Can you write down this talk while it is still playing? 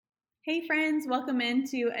Hey, friends, welcome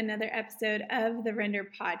into another episode of the Render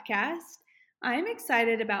Podcast. I'm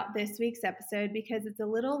excited about this week's episode because it's a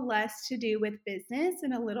little less to do with business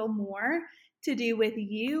and a little more to do with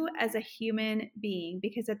you as a human being.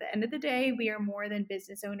 Because at the end of the day, we are more than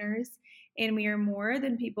business owners and we are more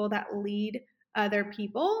than people that lead other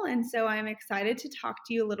people. And so I'm excited to talk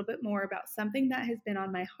to you a little bit more about something that has been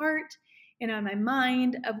on my heart and on my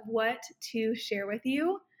mind of what to share with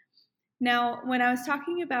you. Now, when I was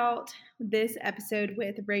talking about this episode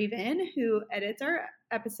with Raven, who edits our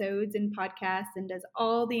episodes and podcasts and does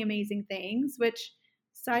all the amazing things, which,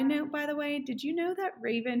 side note, by the way, did you know that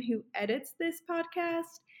Raven, who edits this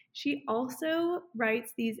podcast, she also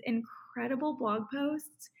writes these incredible blog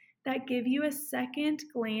posts that give you a second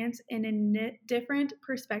glance and a different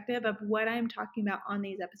perspective of what I'm talking about on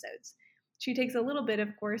these episodes. She takes a little bit, of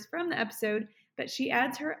course, from the episode, but she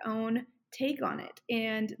adds her own take on it.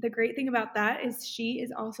 And the great thing about that is she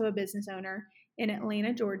is also a business owner in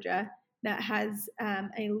Atlanta, Georgia, that has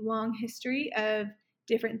a long history of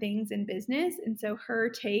different things in business. And so her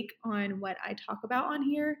take on what I talk about on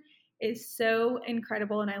here is so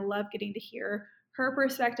incredible. And I love getting to hear her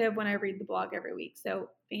perspective when I read the blog every week. So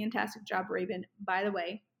fantastic job, Raven, by the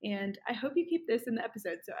way. And I hope you keep this in the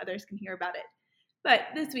episode so others can hear about it. But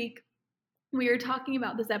this week, we are talking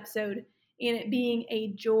about this episode and it being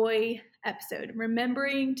a joy episode,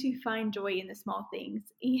 remembering to find joy in the small things.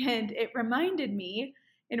 And it reminded me,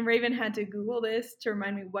 and Raven had to Google this to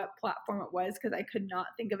remind me what platform it was because I could not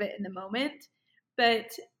think of it in the moment. But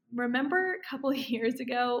remember a couple of years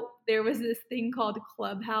ago, there was this thing called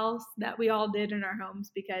Clubhouse that we all did in our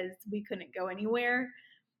homes because we couldn't go anywhere.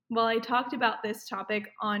 Well, I talked about this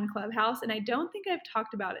topic on Clubhouse, and I don't think I've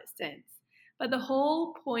talked about it since. But the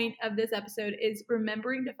whole point of this episode is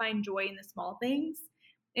remembering to find joy in the small things.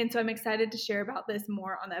 And so I'm excited to share about this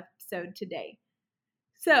more on the episode today.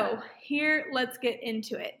 So here, let's get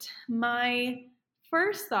into it. My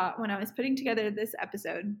first thought when I was putting together this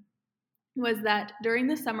episode was that during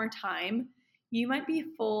the summertime, you might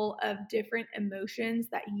be full of different emotions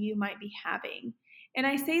that you might be having. And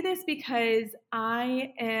I say this because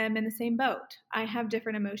I am in the same boat. I have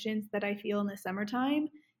different emotions that I feel in the summertime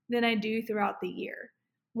than I do throughout the year.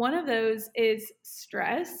 One of those is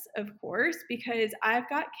stress, of course, because I've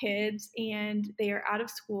got kids and they are out of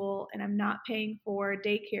school and I'm not paying for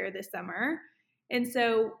daycare this summer. And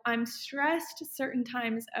so I'm stressed certain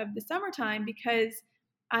times of the summertime because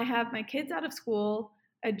I have my kids out of school,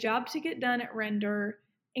 a job to get done at Render,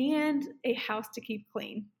 and a house to keep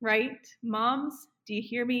clean, right? Moms, do you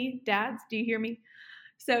hear me? Dads, do you hear me?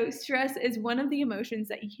 So stress is one of the emotions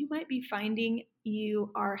that you might be finding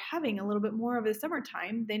you are having a little bit more of the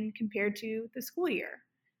summertime than compared to the school year.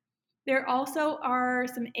 There also are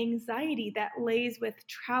some anxiety that lays with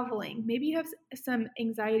traveling. Maybe you have some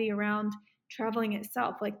anxiety around traveling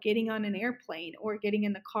itself, like getting on an airplane or getting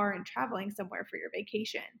in the car and traveling somewhere for your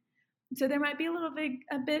vacation. So there might be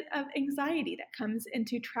a bit of anxiety that comes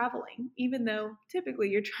into traveling, even though typically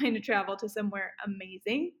you're trying to travel to somewhere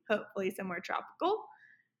amazing, hopefully somewhere tropical.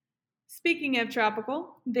 Speaking of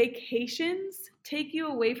tropical, vacations take you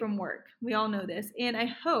away from work. We all know this. And I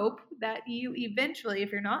hope that you eventually,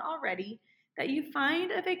 if you're not already, that you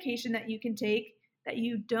find a vacation that you can take that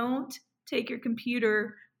you don't take your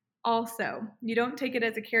computer also. You don't take it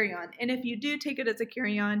as a carry-on. And if you do take it as a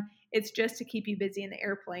carry-on, it's just to keep you busy in the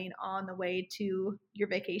airplane on the way to your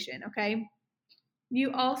vacation, okay?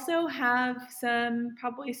 You also have some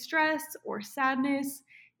probably stress or sadness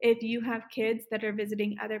if you have kids that are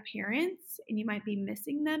visiting other parents and you might be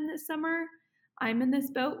missing them this summer. I'm in this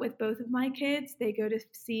boat with both of my kids. They go to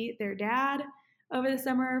see their dad over the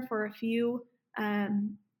summer for a few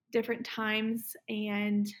different times,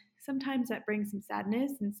 and sometimes that brings some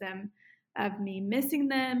sadness and some of me missing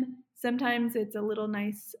them. Sometimes it's a little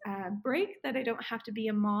nice break that I don't have to be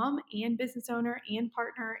a mom and business owner and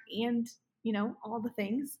partner and all the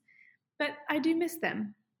things. But I do miss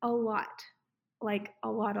them a lot, like a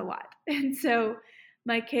lot. And so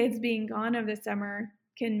my kids being gone over the summer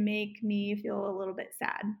can make me feel a little bit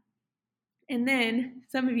sad. And then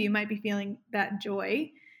some of you might be feeling that joy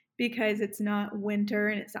because it's not winter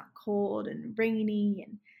and it's not cold and rainy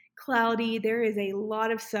and cloudy. There is a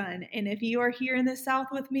lot of sun. And if you are here in the South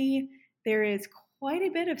with me, there is quite a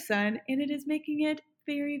bit of sun and it is making it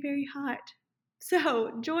very, very hot.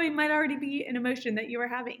 So joy might already be an emotion that you are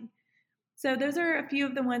having. So those are a few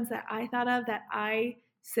of the ones that I thought of that I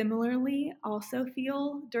similarly also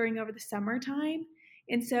feel during over the summertime.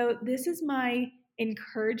 And so this is my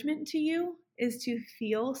encouragement to you is to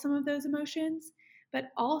feel some of those emotions. But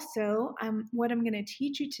also what I'm going to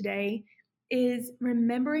teach you today is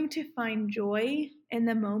remembering to find joy in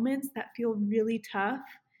the moments that feel really tough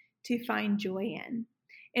to find joy in.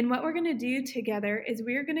 And what we're going to do together is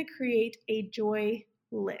we're going to create a joy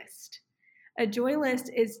list. A joy list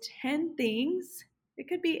is 10 things. It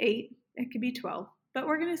could be 8, it could be 12, but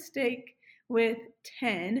we're going to stick with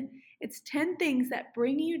 10. It's 10 things that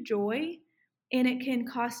bring you joy, and it can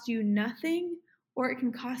cost you nothing or it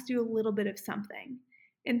can cost you a little bit of something.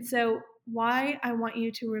 And so, why I want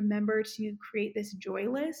you to remember to create this joy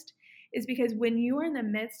list is because when you are in the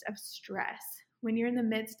midst of stress, when you're in the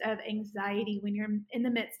midst of anxiety, when you're in the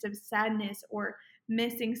midst of sadness or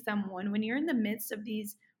missing someone, when you're in the midst of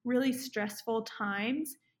these really stressful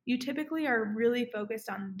times, you typically are really focused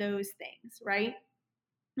on those things, right?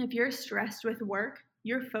 If you're stressed with work,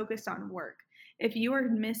 you're focused on work. If you are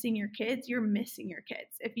missing your kids, you're missing your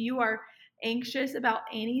kids. If you are anxious about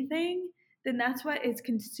anything, then that's what is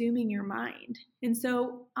consuming your mind. And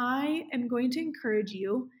so I am going to encourage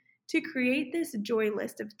you to create this joy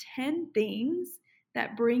list of 10 things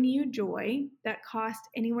that bring you joy that cost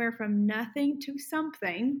anywhere from nothing to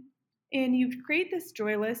something. And you create this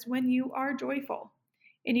joy list when you are joyful.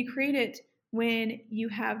 And you create it when you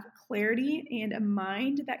have clarity and a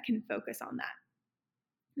mind that can focus on that.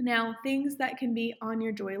 Now, things that can be on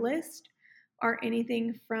your joy list are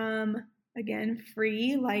anything from, again,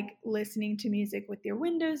 free, like listening to music with your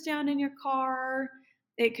windows down in your car.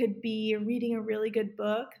 It could be reading a really good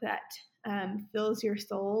book that fills your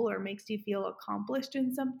soul or makes you feel accomplished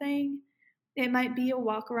in something. It might be a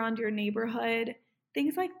walk around your neighborhood.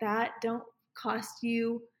 Things like that don't cost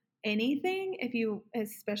you anything,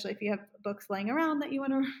 especially if you have books laying around that you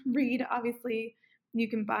want to read. Obviously, you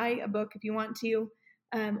can buy a book if you want to,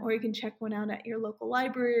 or you can check one out at your local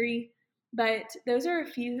library. But those are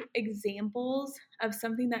a few examples of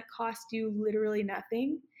something that cost you literally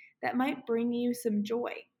nothing that might bring you some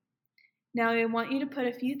joy. Now, I want you to put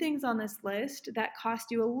a few things on this list that cost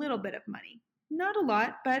you a little bit of money. Not a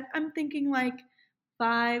lot, but I'm thinking like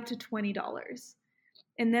 $5 to $20.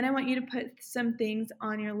 And then I want you to put some things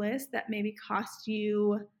on your list that maybe cost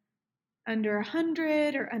you under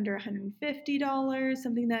 $100 or under $150,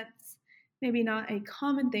 something that's maybe not a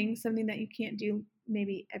common thing, something that you can't do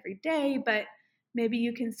maybe every day, but maybe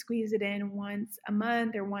you can squeeze it in once a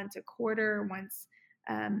month or once a quarter, or once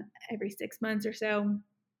every 6 months or so.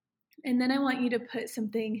 And then I want you to put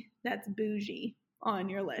something that's bougie on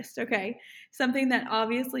your list, okay? Something that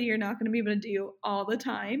obviously you're not going to be able to do all the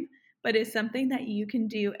time, but is something that you can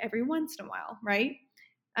do every once in a while, right?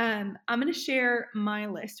 I'm going to share my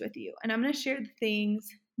list with you, and I'm going to share the things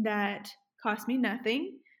that cost me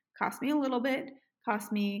nothing, cost me a little bit,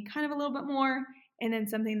 cost me kind of a little bit more, and then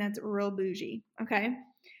something that's real bougie, okay?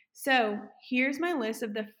 So here's my list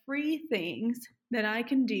of the free things that I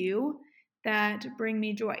can do that bring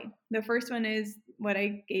me joy. The first one is what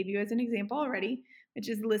I gave you as an example already, which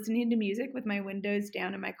is listening to music with my windows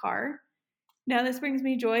down in my car. Now, this brings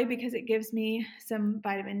me joy because it gives me some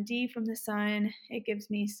vitamin D from the sun. It gives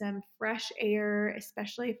me some fresh air,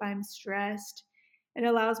 especially if I'm stressed. It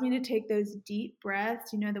allows me to take those deep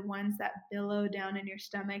breaths, the ones that billow down in your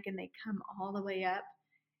stomach and they come all the way up.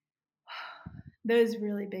 Those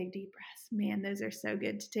really big deep breaths, man, those are so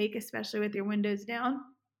good to take, especially with your windows down.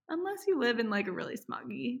 Unless you live in like a really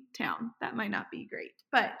smoggy town, that might not be great.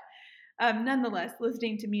 But nonetheless,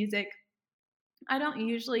 listening to music, I don't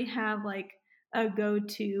usually have like a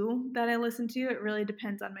go-to that I listen to. It really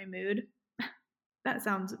depends on my mood. That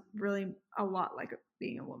sounds really a lot like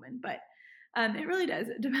being a woman, but it really does.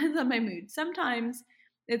 It depends on my mood. Sometimes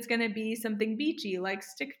it's going to be something beachy like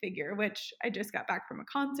Stick Figure, which I just got back from a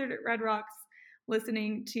concert at Red Rocks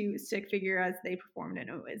listening to Stick Figure as they performed, and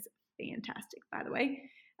it was fantastic, by the way.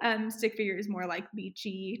 Stick Figure is more like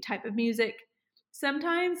beachy type of music.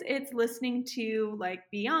 Sometimes it's listening to like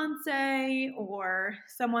Beyonce or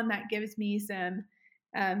someone that gives me some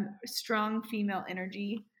strong female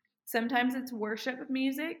energy. Sometimes it's worship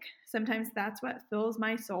music. Sometimes that's what fills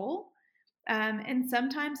my soul. And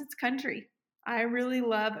sometimes it's country. I really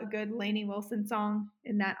love a good Lainey Wilson song,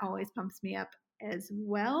 and that always pumps me up as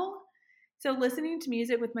well. So listening to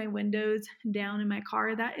music with my windows down in my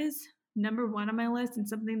car, that is number one on my list and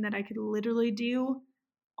something that I could literally do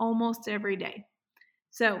almost every day.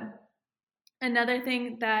 So another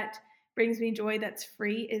thing that brings me joy that's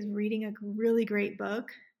free is reading a really great book.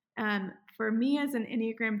 For me as an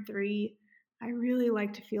Enneagram 3, I really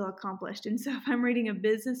like to feel accomplished. And so if I'm reading a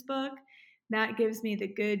business book, that gives me the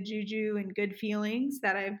good juju and good feelings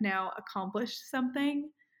that I've now accomplished something.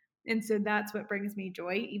 And so that's what brings me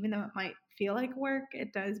joy. Even though it might feel like work,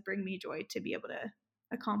 it does bring me joy to be able to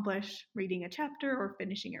accomplish reading a chapter or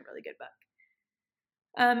finishing a really good book.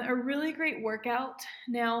 A really great workout.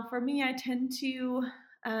 Now, for me, I tend to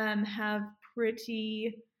have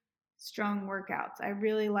pretty strong workouts. I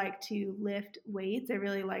really like to lift weights. I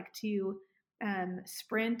really like to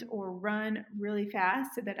sprint or run really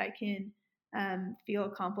fast so that I can feel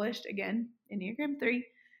accomplished. Again, Enneagram 3.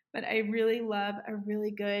 But I really love a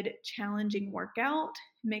really good, challenging workout.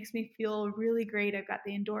 It makes me feel really great. I've got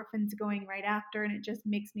the endorphins going right after, and it just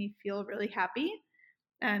makes me feel really happy.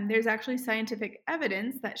 There's actually scientific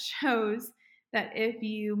evidence that shows that if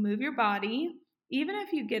you move your body, even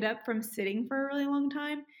if you get up from sitting for a really long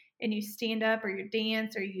time and you stand up or you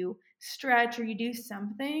dance or you stretch or you do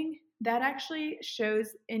something, that actually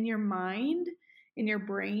shows in your mind, in your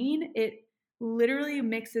brain. It literally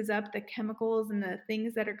mixes up the chemicals and the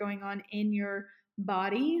things that are going on in your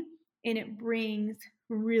body, and it brings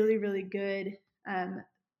really, really good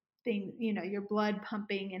thing, your blood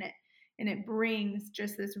pumping, and it brings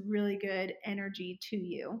just this really good energy to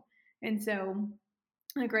you. And so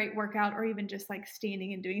a great workout, or even just like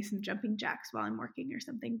standing and doing some jumping jacks while I'm working or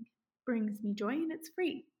something, brings me joy, and it's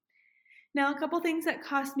free. Now, a couple things that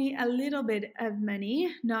cost me a little bit of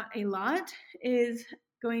money, not a lot, is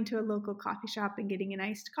going to a local coffee shop and getting an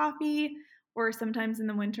iced coffee, or sometimes in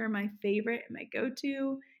the winter, my favorite, my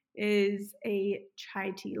go-to is a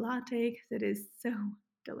chai tea latte because it is so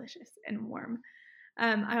delicious and warm.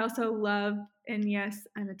 I also love, and yes,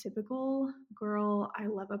 I'm a typical girl, I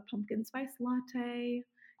love a pumpkin spice latte.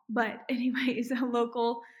 But, anyways, a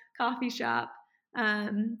local coffee shop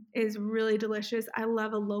is really delicious. I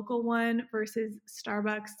love a local one versus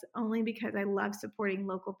Starbucks only because I love supporting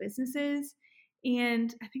local businesses.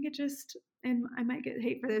 And I think it just, and I might get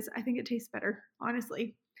hate for this, I think it tastes better,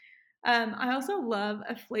 honestly. I also love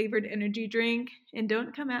a flavored energy drink, and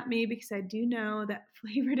don't come at me because I do know that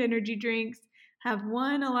flavored energy drinks have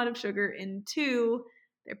one, a lot of sugar, and two,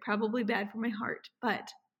 they're probably bad for my heart, but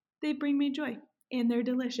they bring me joy and they're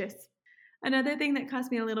delicious. Another thing that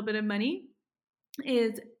cost me a little bit of money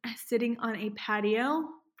is sitting on a patio,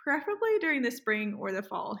 preferably during the spring or the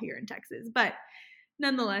fall here in Texas. But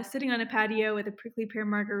nonetheless, sitting on a patio with a prickly pear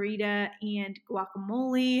margarita and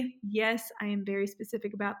guacamole. Yes, I am very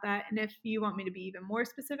specific about that. And if you want me to be even more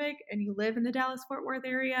specific and you live in the Dallas Fort Worth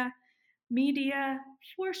area, Media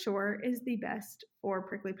for sure is the best for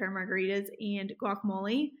prickly pear margaritas and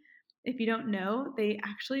guacamole. If you don't know, they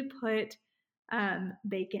actually put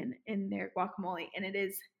bacon in their guacamole, and it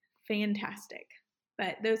is fantastic.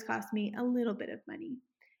 But those cost me a little bit of money.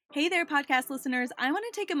 Hey there, podcast listeners. I want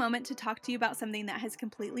to take a moment to talk to you about something that has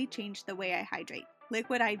completely changed the way I hydrate: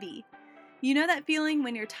 Liquid IV. You know that feeling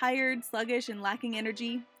when you're tired, sluggish, and lacking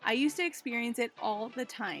energy? I used to experience it all the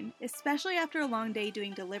time, especially after a long day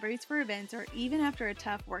doing deliveries for events or even after a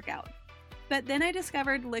tough workout. But then I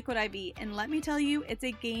discovered Liquid IV, and let me tell you, it's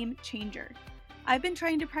a game changer. I've been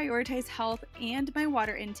trying to prioritize health and my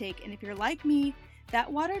water intake, and if you're like me,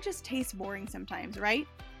 that water just tastes boring sometimes, right?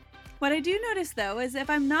 What I do notice though is if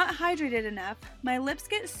I'm not hydrated enough, my lips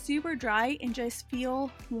get super dry and just feel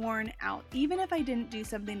worn out, even if I didn't do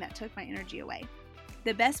something that took my energy away.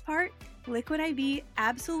 The best part? Liquid IV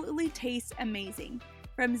absolutely tastes amazing.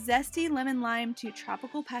 From zesty lemon lime to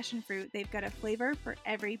tropical passion fruit, they've got a flavor for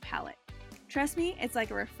every palate. Trust me, it's like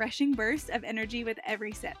a refreshing burst of energy with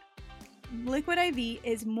every sip. Liquid IV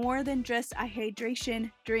is more than just a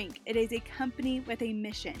hydration drink. It is a company with a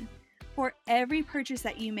mission. For every purchase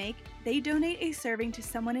that you make, they donate a serving to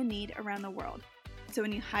someone in need around the world. So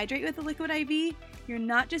when you hydrate with the Liquid IV, you're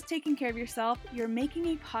not just taking care of yourself, you're making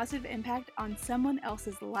a positive impact on someone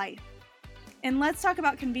else's life. And let's talk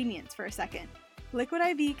about convenience for a second. Liquid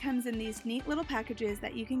IV comes in these neat little packages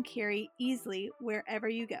that you can carry easily wherever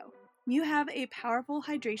you go. You have a powerful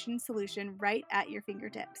hydration solution right at your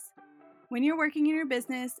fingertips. When you're working in your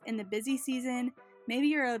business in the busy season, maybe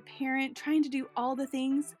you're a parent trying to do all the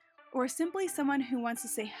things, or simply someone who wants to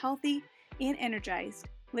stay healthy and energized,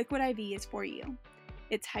 Liquid IV is for you.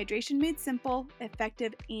 It's hydration made simple,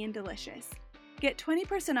 effective, and delicious. Get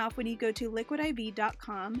 20% off when you go to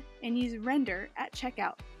liquidiv.com and use Render at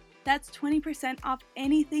checkout. That's 20% off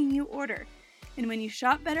anything you order. And when you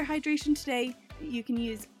shop Better Hydration today, you can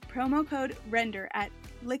use promo code RENDER at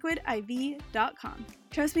liquidiv.com.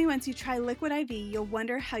 Trust me, once you try Liquid IV, you'll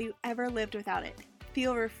wonder how you ever lived without it.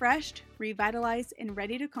 Feel refreshed, revitalized, and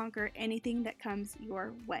ready to conquer anything that comes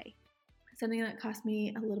your way. Something that cost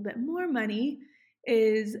me a little bit more money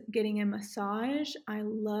is getting a massage. I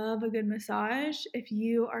love a good massage. If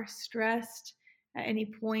you are stressed at any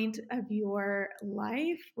point of your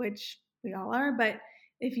life, which we all are, but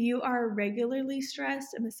if you are regularly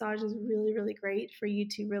stressed, a massage is really, really great for you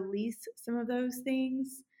to release some of those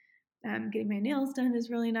things. Getting my nails done is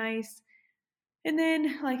really nice. And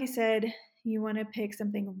then, like I said, you want to pick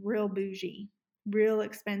something real bougie, real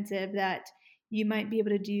expensive that you might be able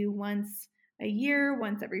to do once a year,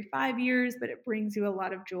 once every 5 years, but it brings you a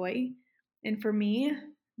lot of joy. And for me,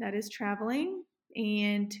 that is traveling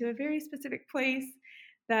and to a very specific place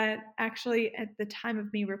that actually, at the time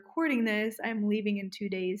of me recording this, I'm leaving in 2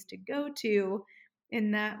 days to go to,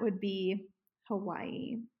 and that would be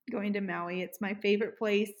Hawaii, going to Maui. It's my favorite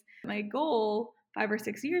place. My goal 5 or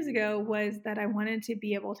 6 years ago was that I wanted to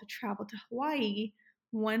be able to travel to Hawaii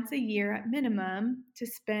once a year at minimum to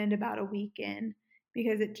spend about a weekend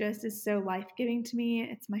because it just is so life giving to me.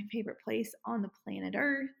 It's my favorite place on the planet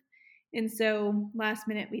Earth. And so last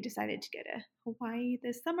minute, we decided to go to Hawaii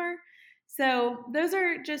this summer. So those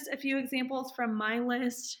are just a few examples from my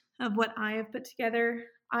list of what I have put together.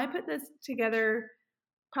 I put this together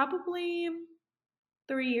probably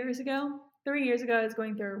 3 years ago. 3 years ago, I was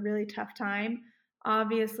going through a really tough time.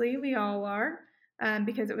 Obviously, we all are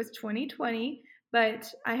because it was 2020, but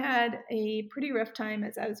I had a pretty rough time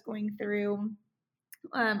as I was going through,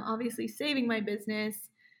 obviously, saving my business.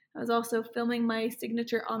 I was also filming my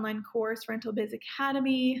signature online course, Rental Biz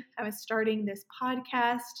Academy. I was starting this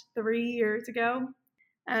podcast 3 years ago.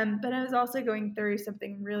 But I was also going through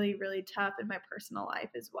something really, really tough in my personal life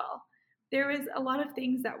as well. There was a lot of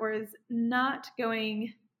things that was not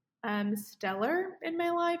going stellar in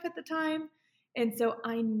my life at the time. And so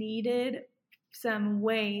I needed some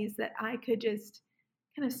ways that I could just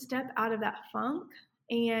kind of step out of that funk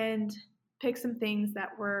and pick some things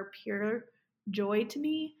that were pure joy to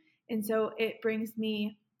me. And so it brings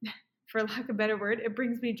me, for lack of a better word, it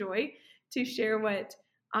brings me joy to share what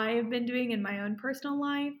I have been doing in my own personal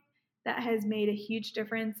life that has made a huge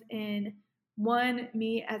difference in one,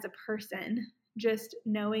 me as a person, just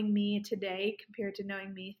knowing me today compared to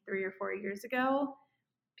knowing me 3 or 4 years ago.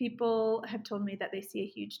 People have told me that they see a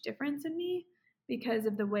huge difference in me because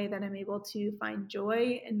of the way that I'm able to find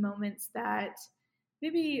joy in moments that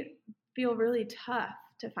maybe feel really tough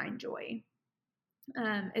to find joy.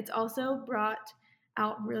 It's also brought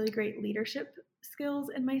out really great leadership skills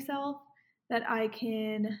in myself that I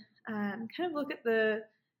can kind of look at the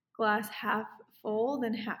glass half full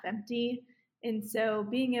than half empty. And so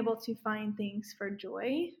being able to find things for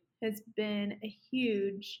joy has been a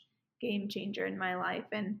huge game changer in my life.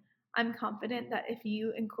 And I'm confident that if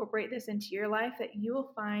you incorporate this into your life, that you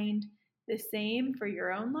will find the same for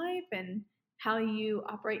your own life and how you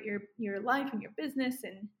operate your life and your business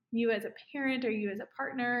and you as a parent or you as a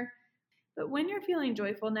partner. But when you're feeling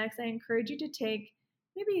joyful next, I encourage you to take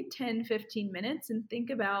maybe 10, 15 minutes and think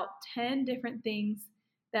about 10 different things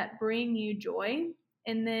that bring you joy.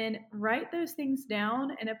 And then write those things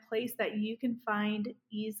down in a place that you can find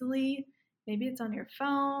easily. Maybe it's on your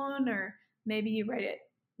phone, or maybe you write it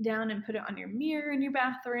down and put it on your mirror in your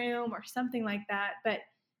bathroom or something like that. But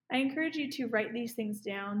I encourage you to write these things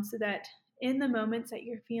down so that in the moments that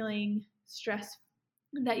you're feeling stressed,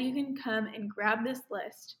 that you can come and grab this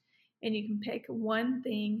list and you can pick one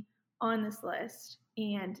thing on this list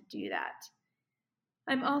and do that.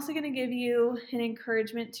 I'm also going to give you an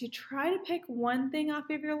encouragement to try to pick one thing off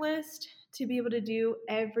of your list to be able to do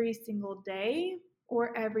every single day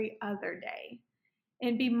or every other day.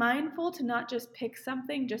 And be mindful to not just pick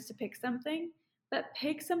something just to pick something, but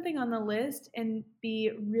pick something on the list and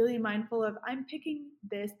be really mindful of, I'm picking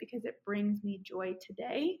this because it brings me joy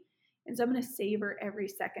today. And so I'm going to savor every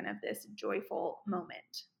second of this joyful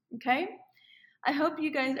moment. Okay? I hope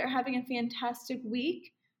you guys are having a fantastic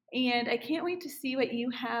week, and I can't wait to see what you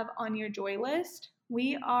have on your joy list.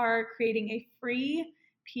 We are creating a free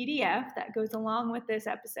PDF that goes along with this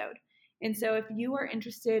episode. And so if you are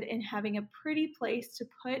interested in having a pretty place to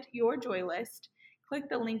put your joy list, click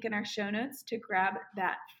the link in our show notes to grab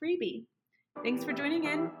that freebie. Thanks for joining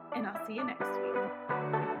in, and I'll see you next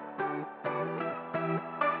week.